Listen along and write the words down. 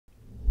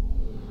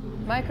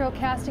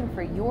Microcasting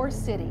for your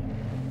city.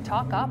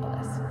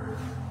 Talkapolis.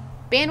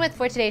 Bandwidth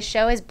for today's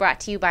show is brought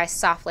to you by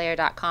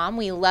SoftLayer.com.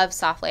 We love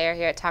SoftLayer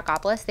here at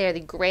Talkapolis. They are the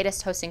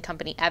greatest hosting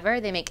company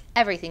ever. They make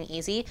everything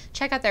easy.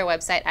 Check out their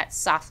website at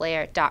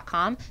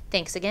SoftLayer.com.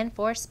 Thanks again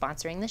for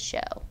sponsoring the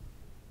show.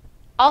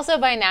 Also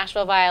by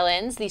Nashville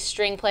Violins, the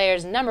string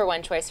player's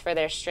 #1 choice for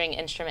their string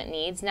instrument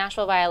needs.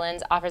 Nashville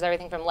Violins offers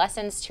everything from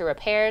lessons to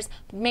repairs.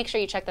 Make sure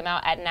you check them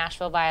out at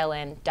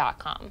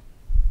NashvilleViolin.com.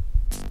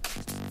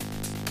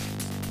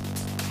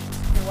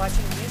 You're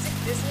watching Music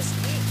Business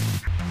Week.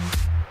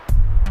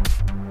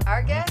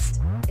 Our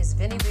guest is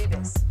Vinny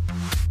Ribas.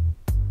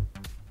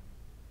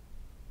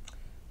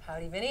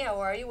 Howdy, Vinny. How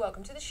are you?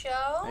 Welcome to the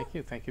show. Thank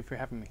you. Thank you for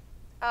having me.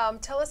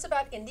 Tell us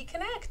about Indie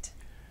Connect.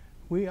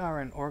 We are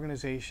an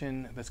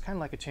organization that's kind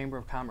of like a chamber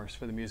of commerce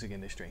for the music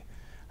industry.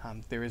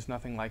 There is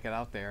nothing like it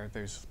out there.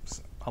 There's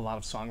a lot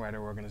of songwriter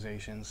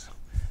organizations,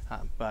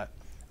 but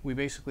we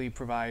basically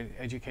provide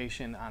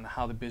education on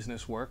how the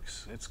business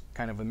works. It's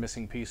kind of a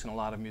missing piece in a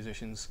lot of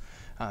musicians'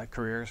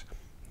 careers.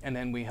 And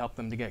then we help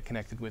them to get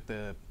connected with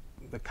the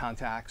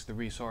contacts, the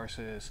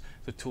resources,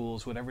 the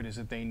tools, whatever it is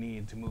that they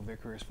need to move their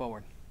careers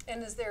forward.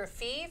 And is there a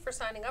fee for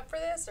signing up for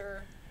this,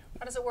 or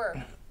how does it work?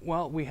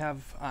 Well, we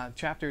have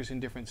chapters in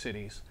different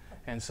cities.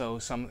 And so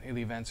some of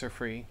the events are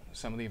free.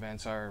 Some of the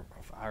events are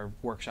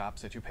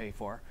workshops that you pay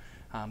for.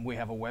 We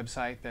have a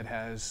website that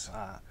has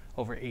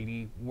over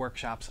 80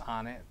 workshops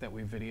on it that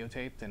we've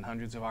videotaped and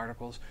hundreds of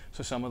articles.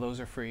 So some of those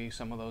are free.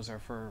 Some of those are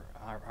for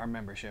our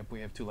membership. We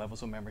have 2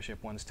 levels of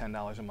membership. One's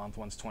 $10 a month,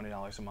 one's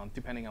 $20 a month,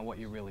 depending on what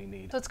you really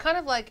need. So it's kind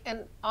of like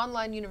an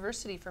online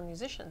university for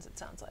musicians, it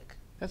sounds like.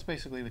 That's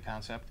basically the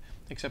concept,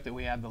 except that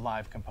we add the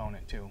live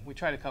component too. We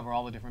try to cover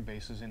all the different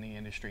bases in the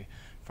industry,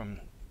 from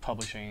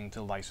publishing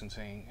to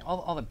licensing,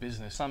 all the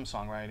business, some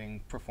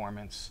songwriting,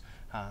 performance,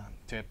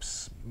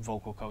 tips,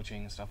 vocal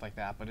coaching, and stuff like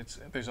that. But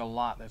there's a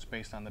lot that's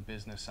based on the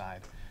business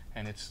side,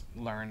 and it's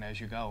learn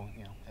as you go,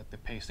 at the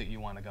pace that you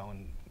want to go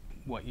and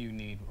what you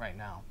need right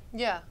now.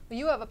 Yeah, well,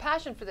 you have a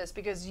passion for this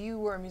because you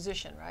were a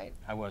musician, right?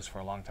 I was for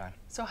a long time.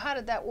 So how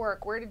did that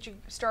work? Where did you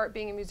start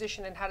being a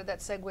musician, and how did that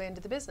segue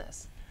into the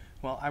business?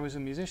 Well, I was a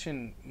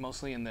musician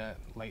mostly in the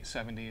late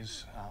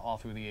 70s, all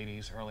through the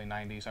 80s, early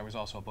 90s. I was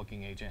also a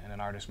booking agent and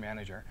an artist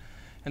manager.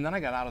 And then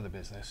I got out of the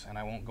business, and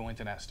I won't go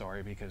into that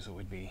story because it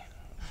would be,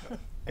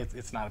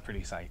 it's not a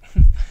pretty sight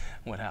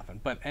what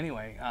happened. But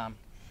anyway,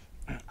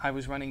 I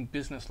was running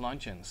business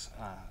luncheons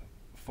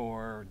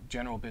for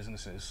general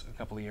businesses a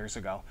couple of years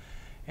ago.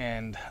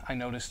 And I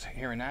noticed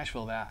here in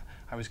Nashville that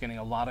I was getting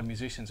a lot of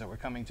musicians that were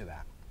coming to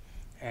that.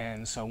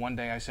 And so one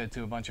day I said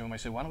to a bunch of them, I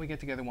said, why don't we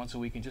get together once a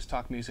week and just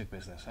talk music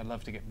business? I'd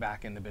love to get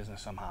back in the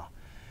business somehow.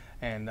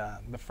 And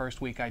the first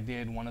week I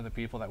did, one of the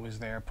people that was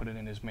there put it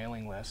in his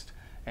mailing list,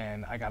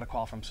 and I got a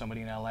call from somebody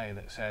in LA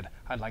that said,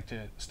 I'd like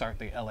to start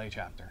the LA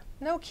chapter.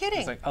 No kidding.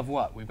 It's like, of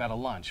what? We've got a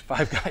lunch,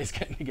 5 guys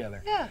getting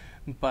together. Yeah.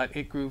 But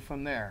it grew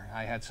from there.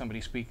 I had somebody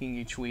speaking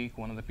each week,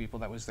 one of the people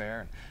that was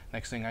there.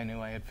 Next thing I knew,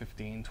 I had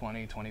 15,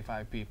 20,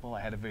 25 people.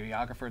 I had a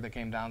videographer that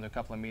came down to a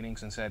couple of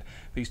meetings and said,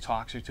 these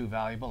talks are too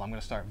valuable. I'm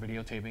going to start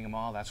videotaping them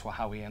all. That's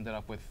how we ended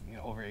up with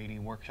over 80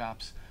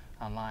 workshops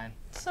online.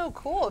 So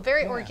cool.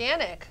 Very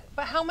organic.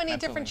 But how many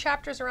Absolutely. Different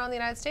chapters around the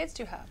United States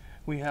do you have?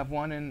 We have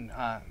one in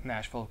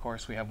Nashville, of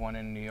course. We have one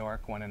in New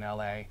York, one in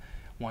LA,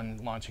 one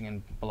launching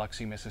in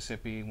Biloxi,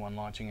 Mississippi, one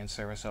launching in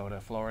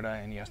Sarasota, Florida,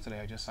 and yesterday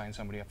I just signed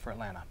somebody up for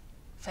Atlanta.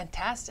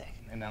 Fantastic.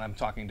 And then I'm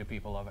talking to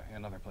people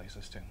in other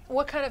places too.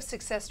 What kind of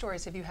success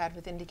stories have you had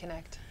with Indie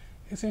Connect?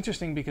 It's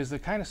interesting because the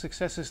kind of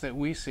successes that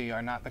we see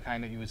are not the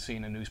kind that you would see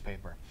in a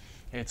newspaper.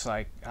 It's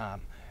like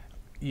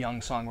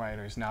young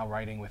songwriters now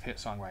writing with hit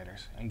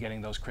songwriters and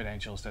getting those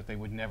credentials that they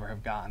would never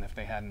have gotten if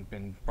they hadn't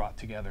been brought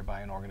together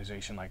by an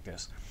organization like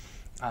this.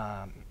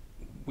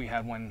 We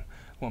had one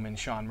woman,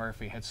 Sean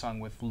Murphy, had sung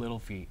with Little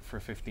Feat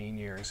for 15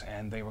 years,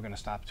 and they were going to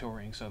stop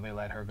touring, so they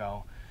let her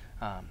go.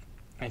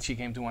 And she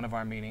came to one of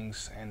our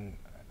meetings and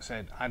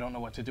said, I don't know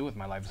what to do with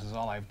my life. This is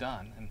all I've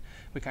done. And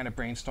we kind of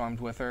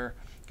brainstormed with her,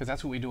 because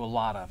that's what we do a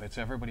lot of. It's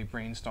everybody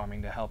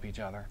brainstorming to help each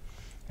other.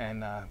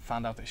 And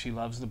found out that she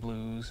loves the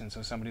blues, and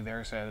so somebody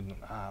there said,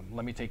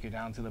 let me take you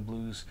down to the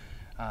blues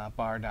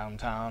bar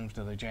downtown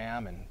to the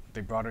Jam, and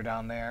they brought her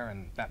down there,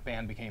 and that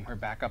band became her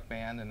backup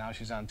band, and now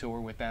she's on tour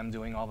with them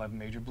doing all the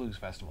major blues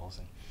festivals.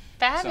 And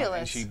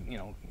fabulous. So, and she,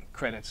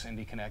 credits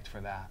Indie Connect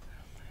for that.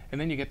 And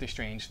then you get the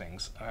strange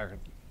things, or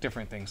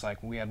different things,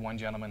 like we had one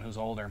gentleman who's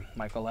older,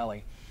 Michael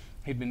Ellie.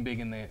 He'd been big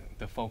in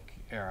the folk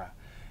era,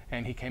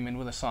 and he came in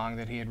with a song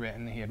that he had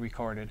written, he had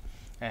recorded,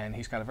 and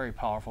he's got a very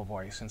powerful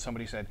voice. And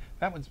somebody said,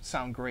 that would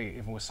sound great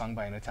if it was sung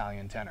by an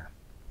Italian tenor.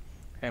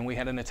 And we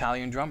had an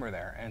Italian drummer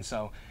there, and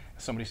so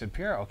somebody said,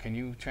 Piero, can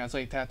you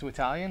translate that to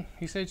Italian?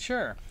 He said,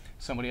 sure.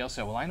 Somebody else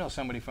said, well, I know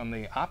somebody from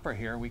the opera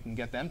here, we can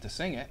get them to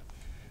sing it.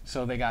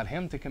 So they got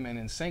him to come in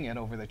and sing it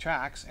over the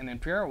tracks, and then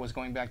Piero was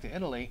going back to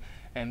Italy,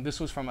 and this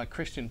was from a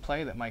Christian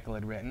play that Michael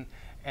had written,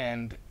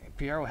 and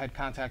Piero had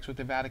contacts with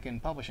the Vatican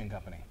Publishing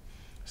Company.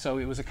 So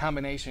it was a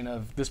combination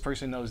of this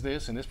person knows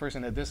this and this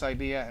person had this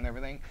idea and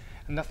everything.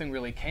 And nothing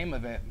really came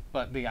of it,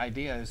 but the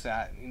idea is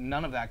that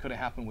none of that could have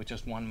happened with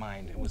just one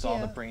mind. It was all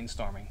the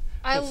brainstorming.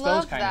 I It's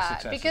love those kind of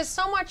that successes. because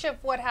so much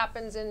of what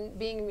happens in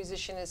being a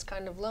musician is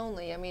kind of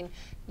lonely. I mean,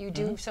 you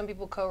do, some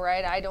people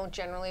co-write, I don't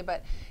generally,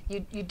 but you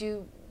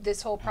do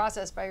this whole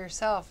process by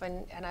yourself,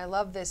 and I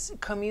love this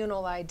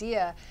communal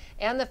idea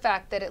and the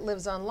fact that it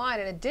lives online.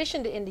 In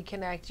addition to Indie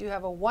Connect, you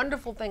have a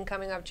wonderful thing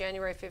coming up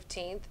January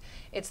 15th.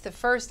 It's the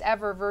first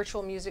ever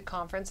virtual music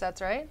conference,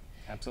 that's right?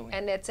 Absolutely.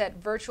 And it's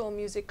at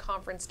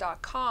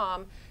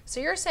virtualmusicconference.com. So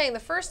you're saying the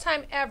first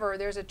time ever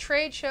there's a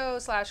trade show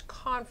 /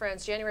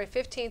 conference January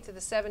 15th to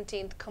the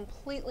 17th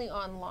completely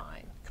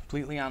online.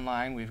 Completely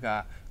online. We've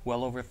got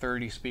well over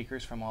 30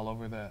 speakers from all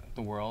over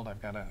the world.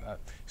 I've got a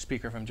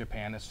speaker from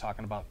Japan that's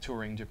talking about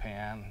touring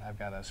Japan. I've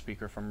got a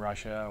speaker from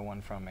Russia,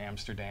 one from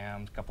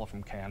Amsterdam, a couple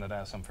from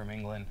Canada, some from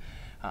England,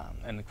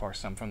 and of course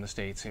some from the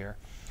States here.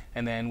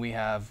 And then we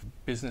have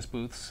business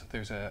booths.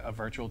 There's a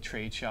virtual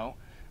trade show.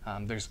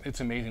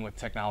 It's amazing what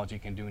technology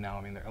can do now.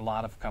 I mean, a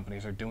lot of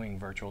companies are doing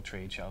virtual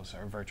trade shows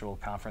or virtual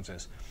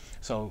conferences.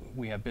 So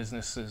we have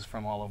businesses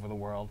from all over the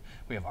world.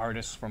 We have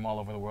artists from all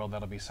over the world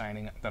that are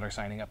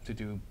signing up to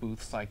do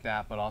booths like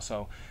that. But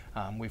also,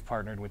 we've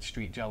partnered with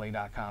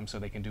StreetJelly.com so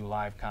they can do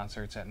live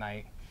concerts at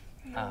night.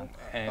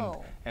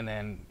 And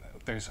then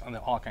there's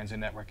all kinds of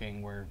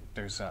networking where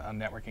there's a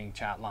networking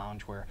chat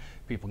lounge where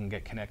people can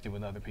get connected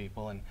with other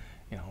people, and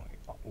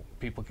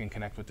people can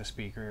connect with the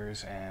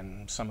speakers,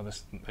 and some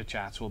of the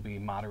chats will be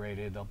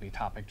moderated, they'll be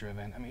topic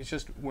driven. I mean, it's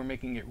just, we're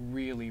making it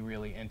really,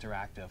 really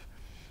interactive.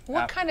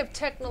 What kind of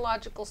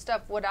technological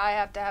stuff would I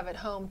have to have at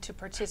home to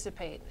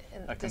participate?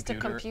 Just a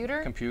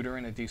computer? Computer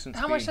and a decent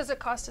How much does it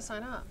cost to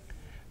sign up?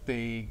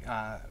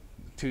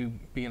 To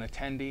be an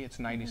attendee, it's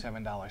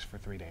 $97 for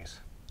 3 days.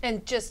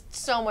 And just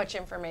so much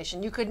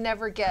information. You could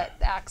never get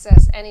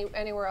access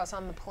anywhere else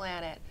on the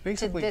planet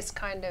to this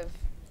kind of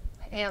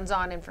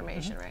hands-on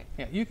information, right?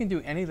 Yeah, you can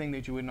do anything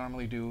that you would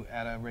normally do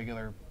at a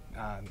regular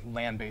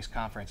land-based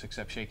conference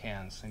except shake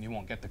hands, and you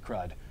won't get the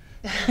crud.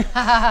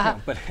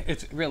 But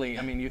it's really,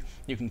 I mean,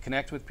 you can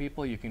connect with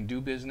people, you can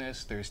do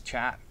business, there's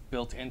chat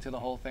built into the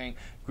whole thing,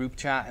 group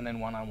chat and then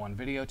one-on-one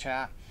video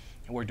chat.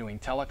 We're doing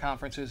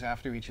teleconferences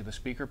after each of the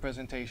speaker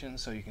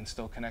presentations, so you can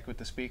still connect with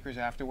the speakers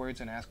afterwards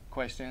and ask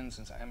questions.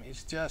 And I mean,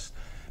 it's just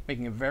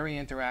making it very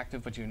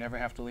interactive, but you never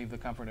have to leave the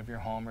comfort of your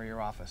home or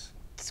your office.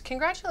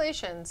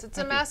 Congratulations. It's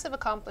a massive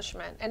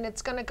accomplishment, and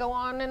it's going to go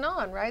on and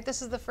on, right?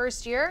 This is the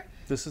first year?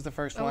 This is the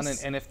first one,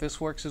 and if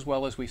this works as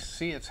well as we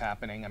see it's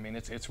happening, I mean,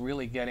 it's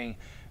really getting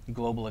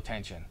global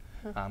attention,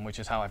 which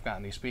is how I've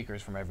gotten these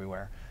speakers from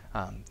everywhere.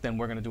 Then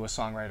we're going to do a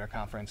songwriter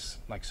conference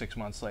like 6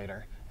 months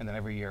later, and then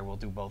every year we'll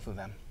do both of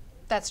them.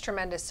 That's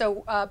tremendous.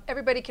 So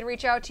everybody can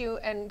reach out to you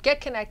and get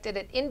connected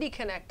at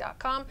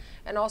indieconnect.com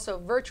and also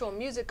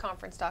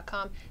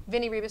virtualmusicconference.com.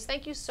 Vinny Ribas,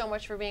 thank you so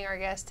much for being our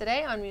guest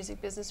today on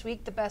Music Business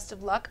Week. The best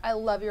of luck. I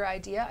love your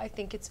idea. I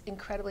think it's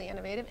incredibly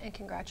innovative, and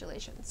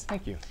congratulations.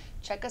 Thank you.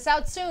 Check us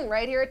out soon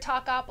right here at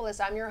Talkapolis.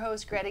 I'm your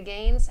host, Greta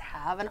Gaines.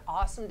 Have an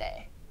awesome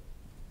day.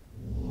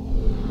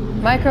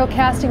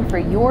 Microcasting for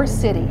your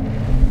city.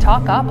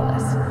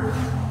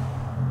 Talkapolis.